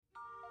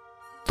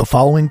The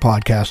following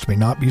podcast may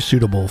not be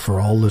suitable for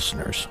all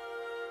listeners.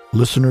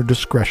 Listener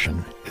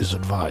discretion is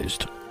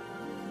advised.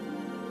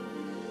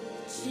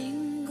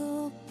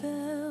 Jingle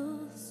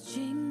bells,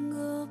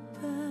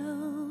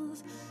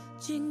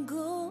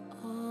 jingle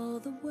all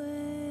the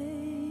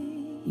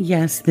way.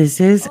 Yes,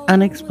 this is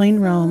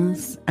Unexplained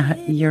Realms.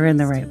 You're in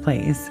the right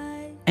place.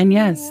 And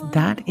yes,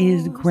 that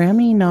is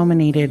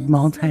Grammy-nominated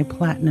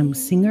multi-platinum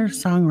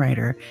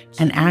singer-songwriter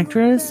and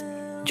actress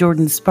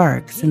Jordin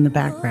Sparks in the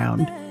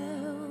background.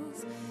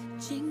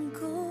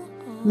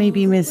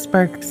 Maybe Miss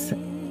Sparks,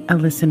 a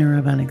listener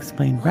of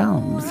Unexplained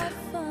Realms.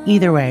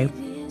 Either way,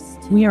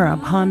 we are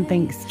upon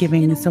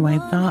Thanksgiving, so I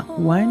thought,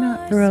 why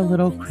not throw a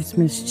little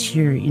Christmas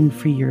cheer in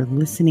for your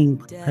listening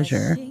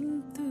pleasure?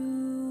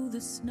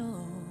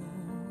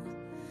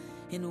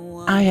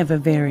 I have a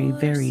very,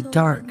 very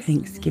dark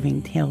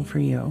Thanksgiving tale for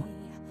you.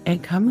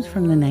 It comes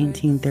from the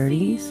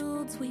 1930s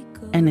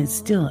and is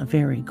still a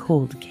very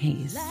cold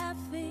case.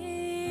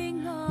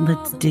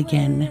 Let's dig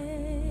in.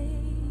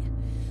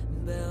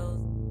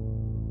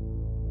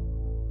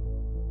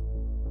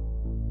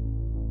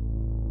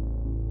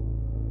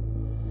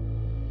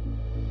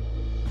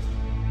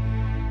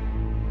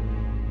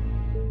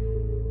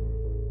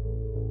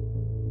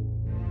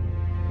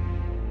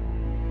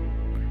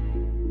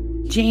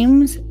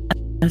 James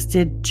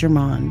Augustus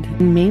Germond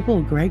and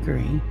Mabel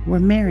Gregory were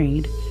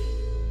married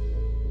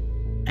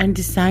and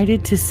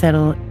decided to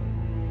settle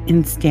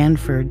in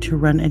Stanford to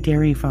run a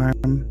dairy farm.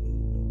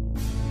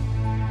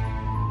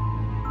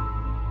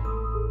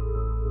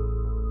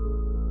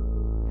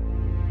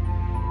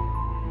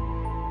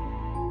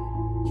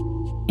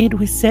 It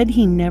was said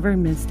he never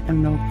missed a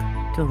milk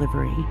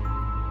delivery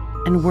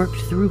and worked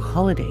through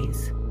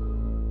holidays.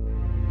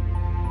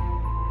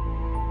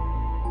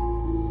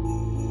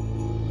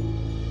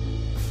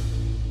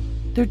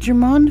 The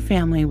Germond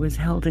family was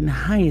held in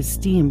high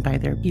esteem by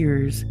their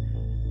peers.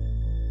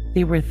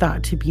 They were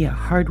thought to be a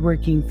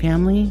hardworking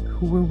family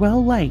who were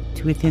well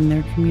liked within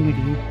their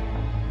community.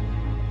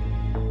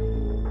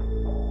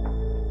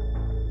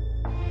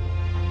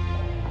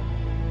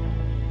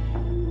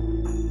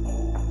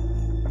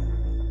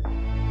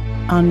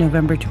 On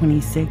November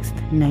 26,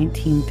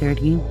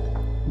 1930,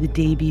 the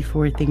day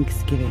before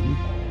Thanksgiving,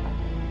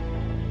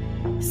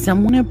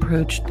 someone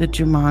approached the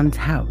Germond's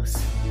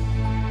house.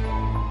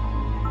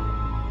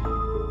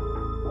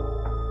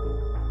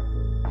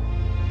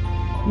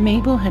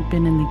 Mabel had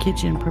been in the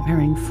kitchen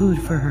preparing food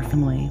for her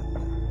family.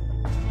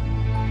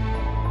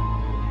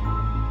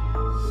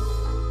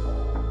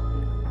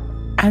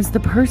 As the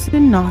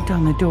person knocked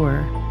on the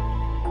door,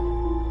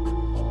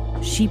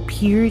 she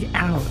peered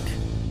out.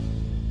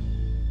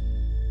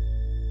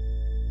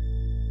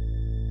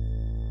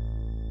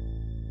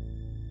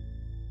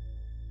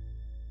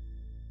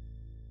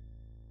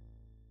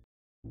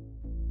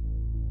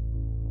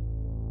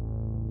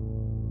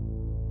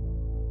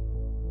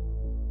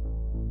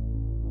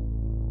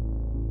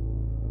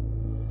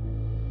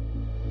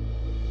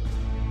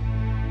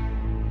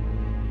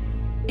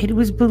 It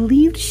was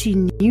believed she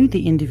knew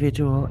the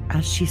individual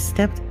as she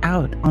stepped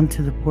out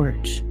onto the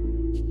porch.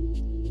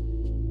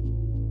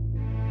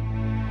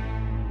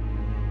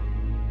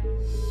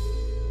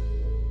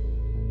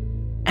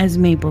 As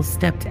Mabel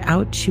stepped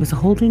out, she was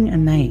holding a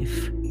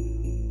knife.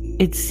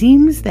 It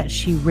seems that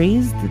she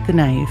raised the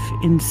knife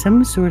in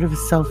some sort of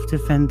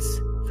self-defense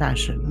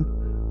fashion.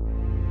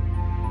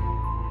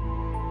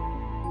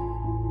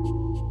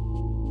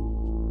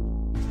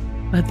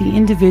 But the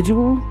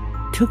individual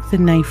took the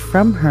knife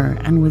from her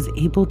and was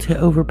able to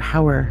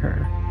overpower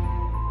her.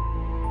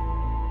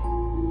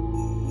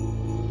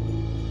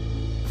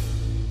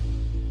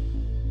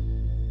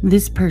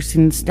 This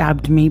person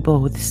stabbed Mabel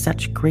with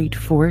such great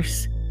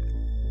force,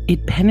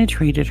 it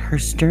penetrated her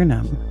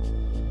sternum.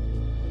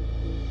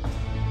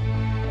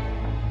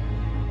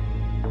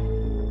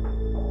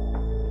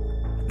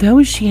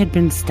 Though she had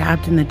been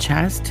stabbed in the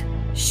chest,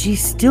 she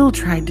still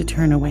tried to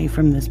turn away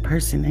from this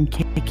person and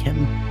kick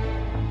him.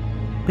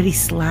 But he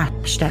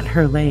slashed at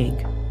her leg.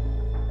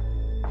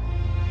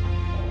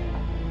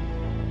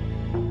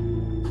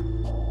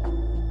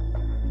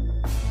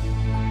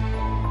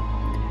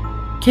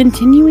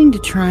 Continuing to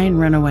try and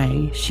run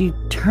away, she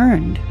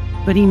turned,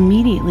 but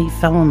immediately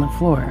fell on the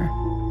floor.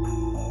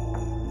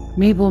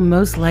 Mabel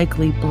most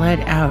likely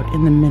bled out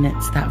in the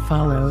minutes that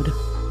followed.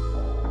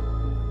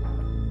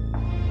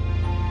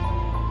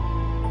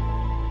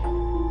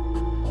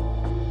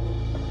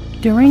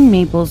 During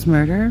Mabel's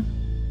murder,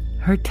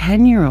 her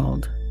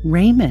 10-year-old,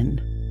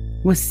 Raymond,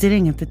 was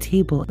sitting at the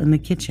table in the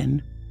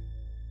kitchen.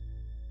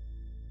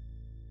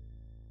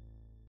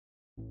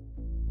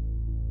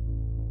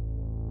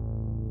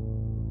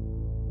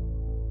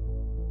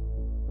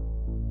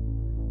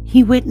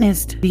 He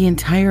witnessed the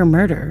entire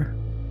murder.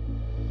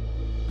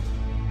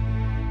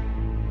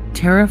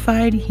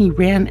 Terrified, he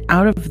ran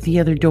out of the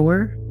other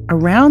door,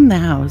 around the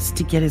house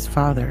to get his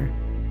father.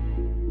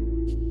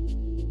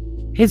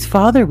 His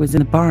father was in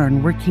the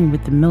barn working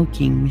with the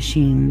milking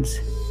machines.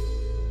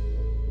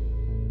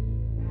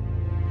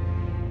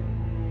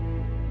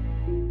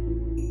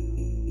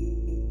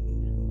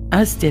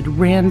 Usted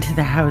ran to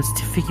the house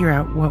to figure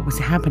out what was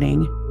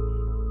happening.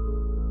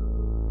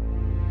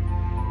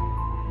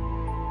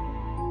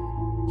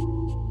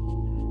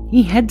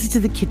 He heads to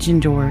the kitchen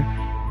door,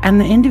 and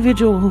the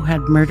individual who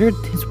had murdered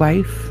his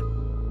wife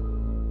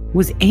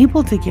was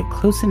able to get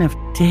close enough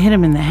to hit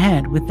him in the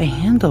head with the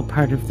handle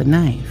part of the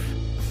knife.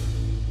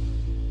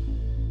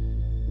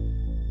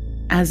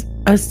 As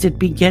Usted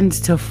begins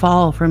to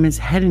fall from his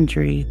head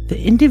injury, the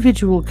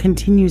individual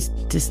continues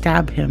to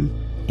stab him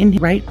in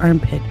his right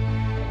armpit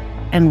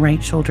and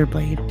right shoulder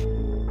blade.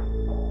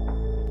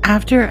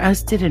 After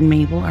Usted and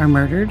Mabel are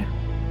murdered,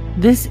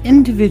 this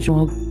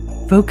individual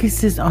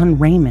focuses on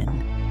Raymond.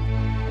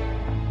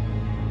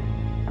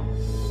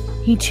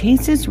 He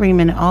chases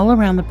Raymond all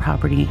around the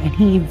property, and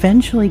he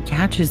eventually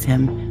catches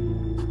him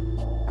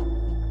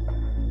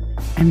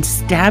and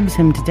stabs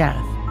him to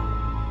death.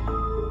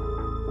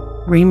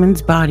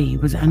 Raymond's body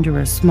was under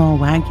a small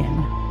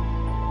wagon.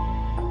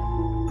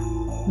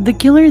 The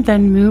killer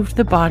then moved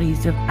the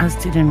bodies of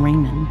Usted and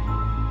Raymond.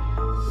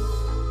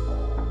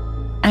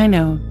 I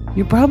know,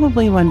 you're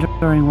probably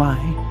wondering why.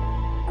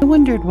 I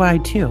wondered why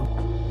too.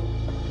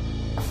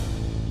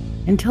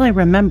 Until I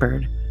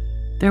remembered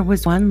there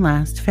was one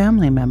last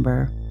family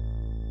member.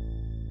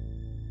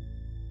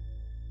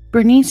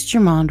 Bernice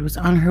Germond was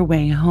on her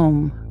way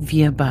home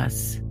via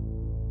bus.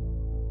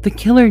 The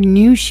killer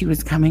knew she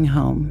was coming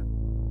home,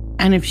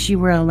 and if she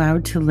were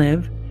allowed to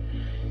live,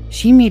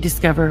 she may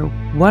discover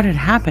what had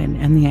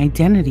happened and the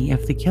identity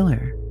of the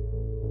killer.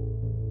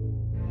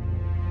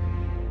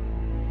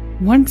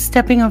 Once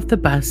stepping off the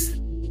bus,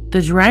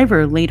 the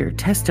driver later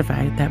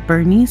testified that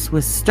Bernice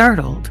was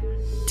startled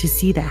to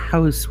see the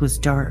house was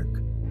dark.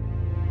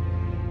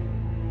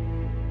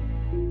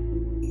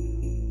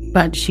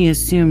 But she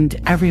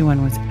assumed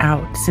everyone was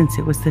out since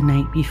it was the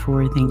night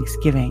before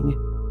Thanksgiving.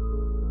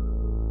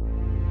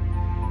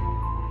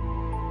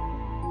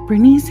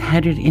 Bernice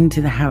headed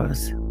into the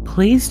house,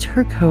 placed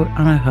her coat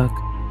on a hook,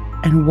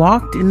 and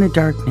walked in the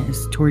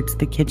darkness towards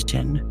the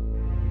kitchen.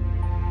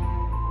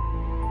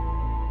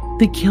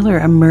 The killer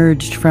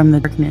emerged from the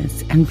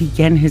darkness and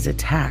began his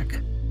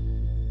attack.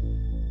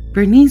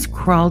 Bernice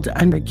crawled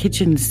under the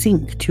kitchen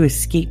sink to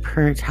escape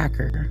her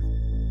attacker.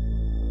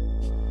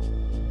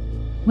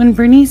 When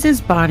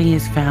Bernice's body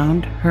is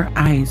found, her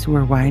eyes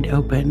were wide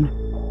open.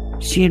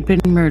 She had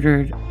been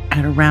murdered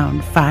at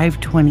around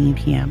 5:20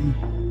 p.m.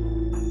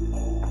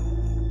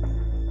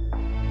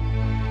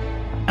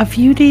 A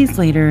few days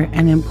later,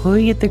 an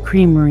employee at the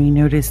creamery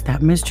noticed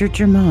that Mr.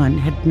 Germond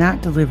had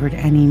not delivered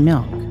any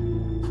milk.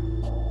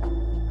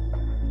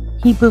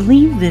 He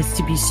believed this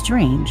to be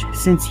strange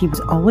since he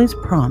was always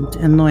prompt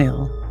and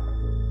loyal.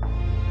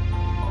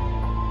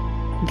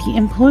 The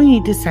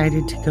employee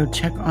decided to go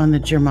check on the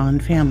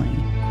Germond family.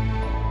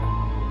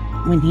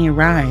 When he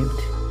arrived,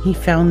 he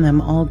found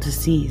them all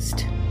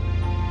deceased.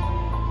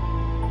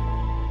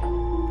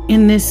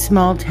 In this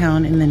small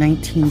town in the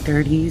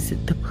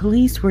 1930s, the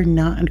police were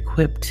not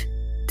equipped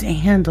to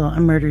handle a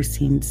murder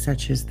scene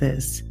such as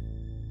this.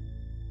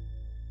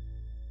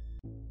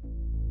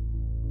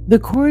 The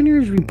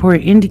coroner's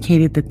report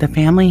indicated that the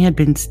family had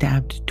been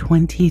stabbed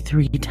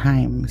 23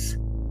 times.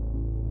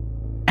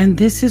 And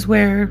this is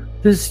where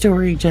the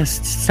story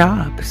just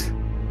stops.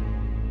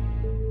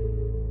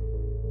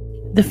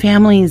 The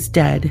family is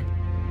dead,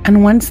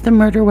 and once the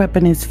murder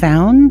weapon is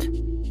found,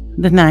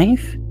 the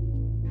knife,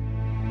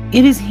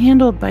 it is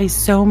handled by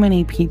so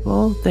many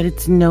people that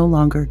it's no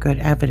longer good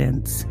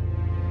evidence.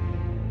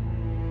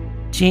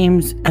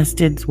 James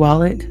Usted's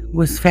wallet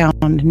was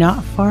found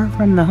not far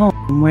from the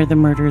home where the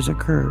murders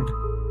occurred.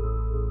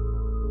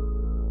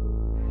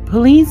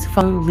 Police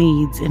follow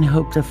leads in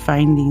hopes of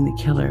finding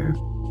the killer.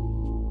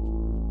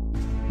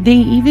 They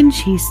even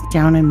chased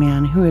down a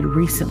man who had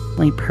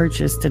recently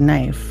purchased a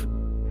knife,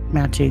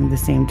 matching the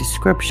same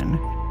description.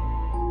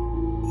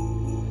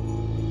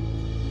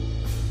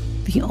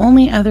 The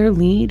only other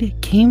lead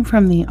came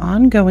from the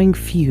ongoing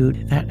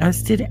feud that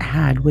Usted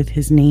had with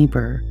his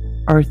neighbor,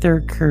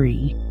 Arthur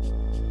Curry.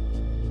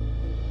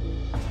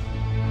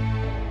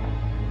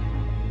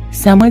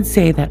 Some would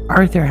say that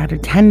Arthur had a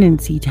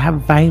tendency to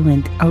have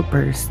violent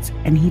outbursts,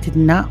 and he did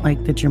not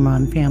like the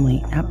Germond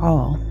family at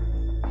all.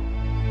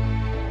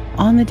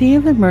 On the day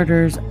of the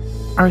murders,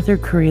 Arthur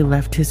Curry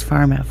left his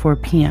farm at 4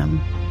 p.m.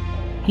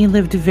 He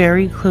lived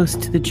very close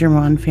to the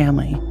Germond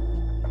family.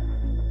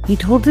 He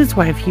told his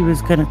wife he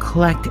was going to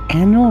collect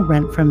annual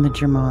rent from the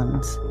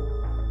Germonds.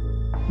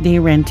 They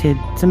rented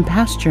some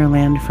pasture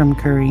land from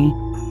Curry.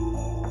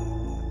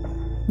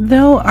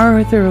 Though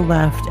Arthur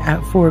left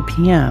at 4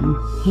 p.m.,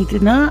 he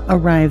did not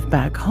arrive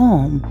back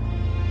home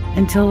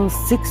until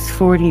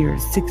 6:40 or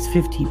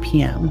 6:50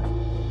 p.m.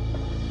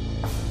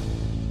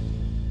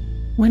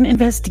 When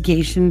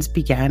investigations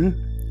began,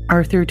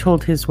 Arthur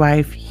told his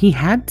wife he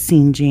had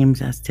seen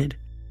James Usted,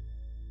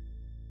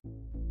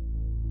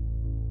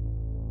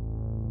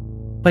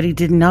 but he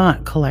did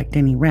not collect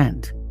any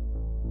rent.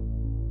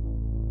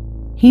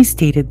 He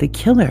stated the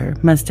killer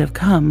must have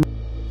come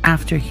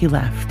after he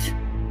left.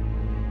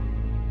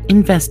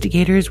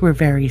 Investigators were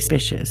very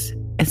suspicious,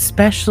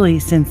 especially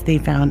since they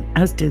found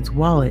Ested's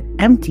wallet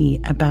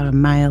empty about a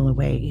mile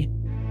away.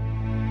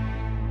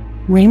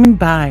 Raymond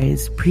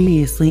Byes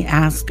previously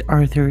asked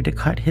Arthur to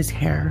cut his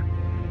hair,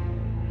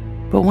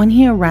 but when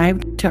he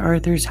arrived to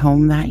Arthur's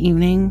home that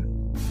evening,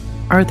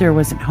 Arthur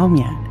wasn't home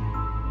yet.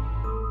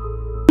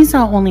 He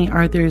saw only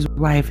Arthur's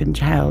wife and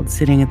child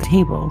sitting at the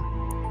table.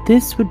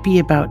 This would be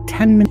about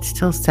 10 minutes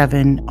till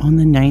 7 on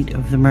the night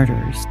of the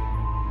murders.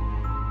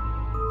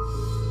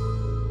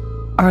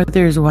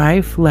 Arthur's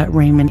wife let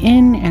Raymond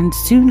in, and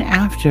soon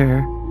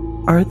after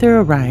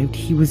Arthur arrived,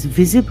 he was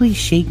visibly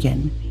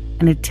shaken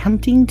and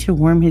attempting to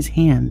warm his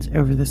hands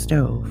over the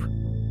stove.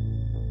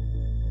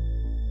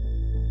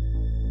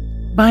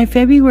 By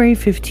February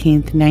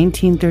 15th,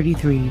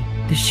 1933,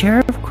 the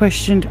sheriff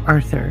questioned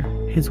Arthur,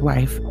 his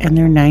wife, and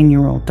their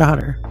 9-year-old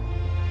daughter.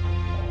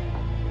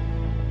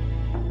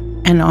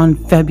 And on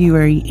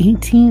February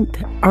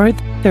 18th,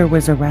 Arthur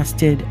was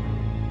arrested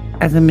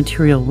as a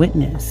material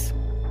witness.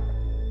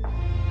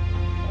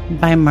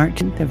 By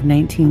March of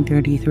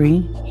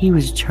 1933, he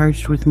was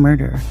charged with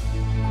murder.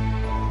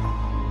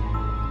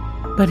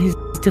 But his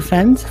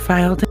defense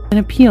filed an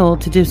appeal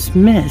to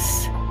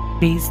dismiss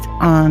based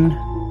on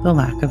the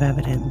lack of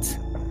evidence.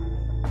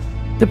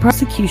 The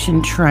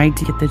prosecution tried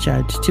to get the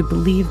judge to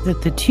believe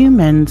that the two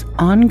men's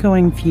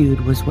ongoing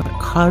feud was what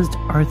caused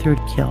Arthur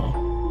to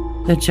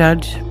kill. The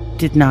judge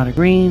did not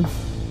agree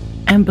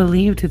and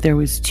believed that there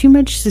was too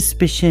much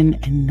suspicion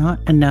and not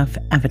enough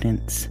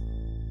evidence.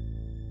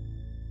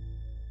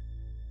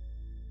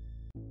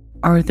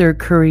 Arthur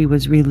Curry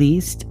was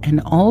released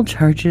and all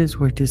charges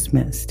were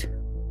dismissed.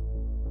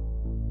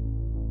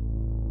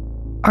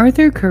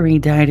 Arthur Curry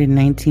died in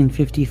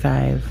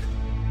 1955.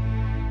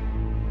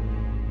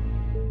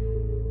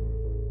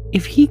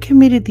 If he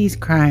committed these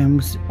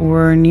crimes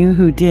or knew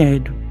who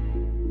did,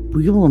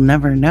 we will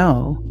never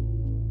know.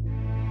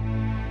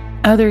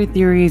 Other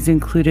theories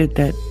included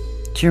that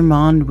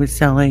Germond was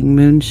selling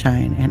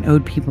moonshine and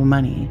owed people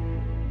money,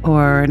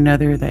 or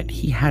another that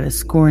he had a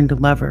scorned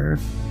lover.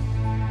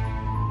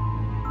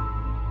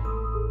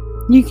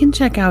 You can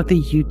check out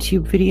the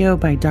YouTube video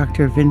by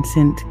Dr.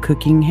 Vincent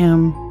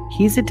Cookingham.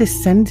 He's a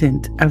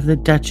descendant of the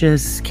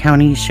Dutchess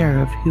County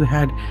Sheriff who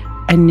had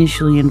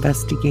initially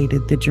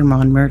investigated the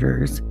Germond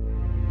murders.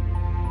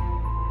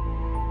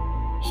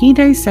 He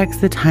dissects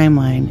the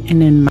timeline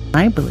and, in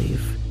my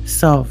belief,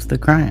 solves the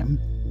crime.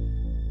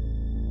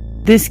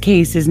 This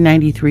case is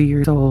 93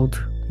 years old.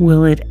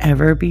 Will it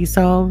ever be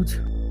solved?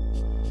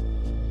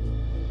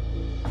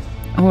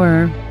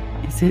 Or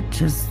is it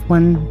just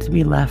one to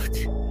be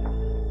left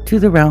to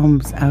the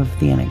realms of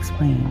the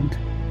unexplained?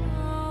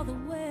 All the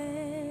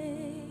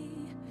way,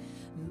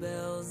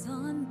 bells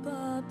on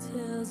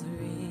bobtails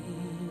ring.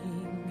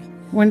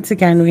 Once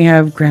again, we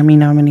have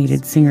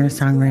Grammy-nominated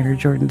singer-songwriter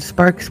Jordin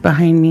Sparks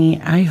behind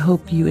me. I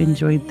hope you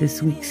enjoyed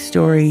this week's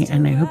story,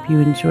 and I hope you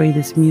enjoy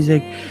this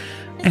music.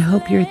 I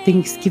hope your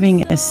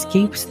Thanksgiving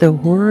escapes the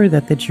horror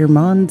that the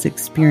Germonds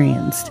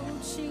experienced.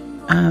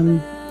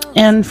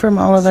 And from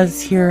all of us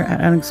here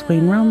at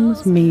Unexplained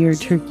Realms, may your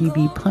turkey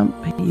be plump,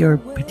 your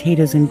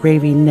potatoes and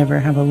gravy never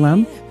have a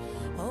lump.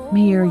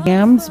 May your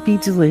yams be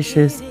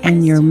delicious,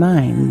 and your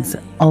minds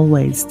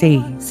always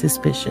stay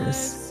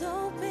suspicious.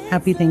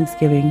 Happy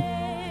Thanksgiving.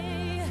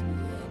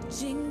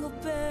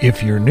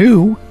 If you're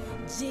new,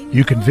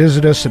 you can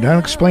visit us at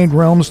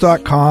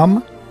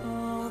unexplainedrealms.com,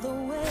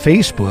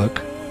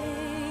 Facebook,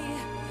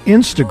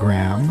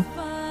 Instagram,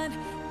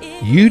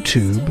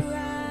 YouTube,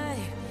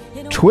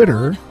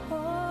 Twitter,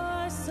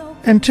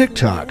 and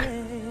TikTok.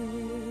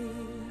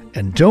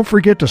 And don't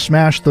forget to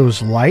smash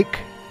those like,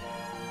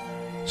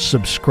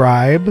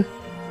 subscribe,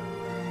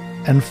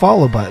 and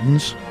follow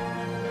buttons.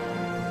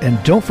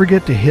 And don't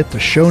forget to hit the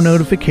show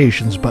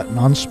notifications button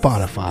on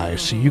Spotify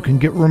so you can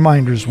get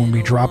reminders when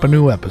we drop a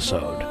new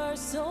episode.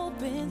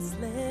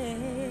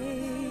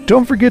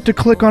 Don't forget to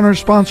click on our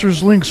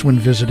sponsors' links when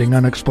visiting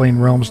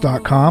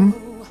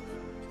unexplainedrealms.com.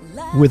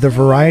 With a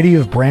variety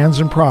of brands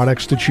and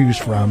products to choose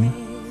from,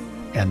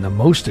 and the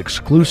most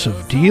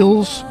exclusive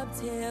deals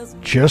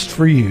just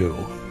for you.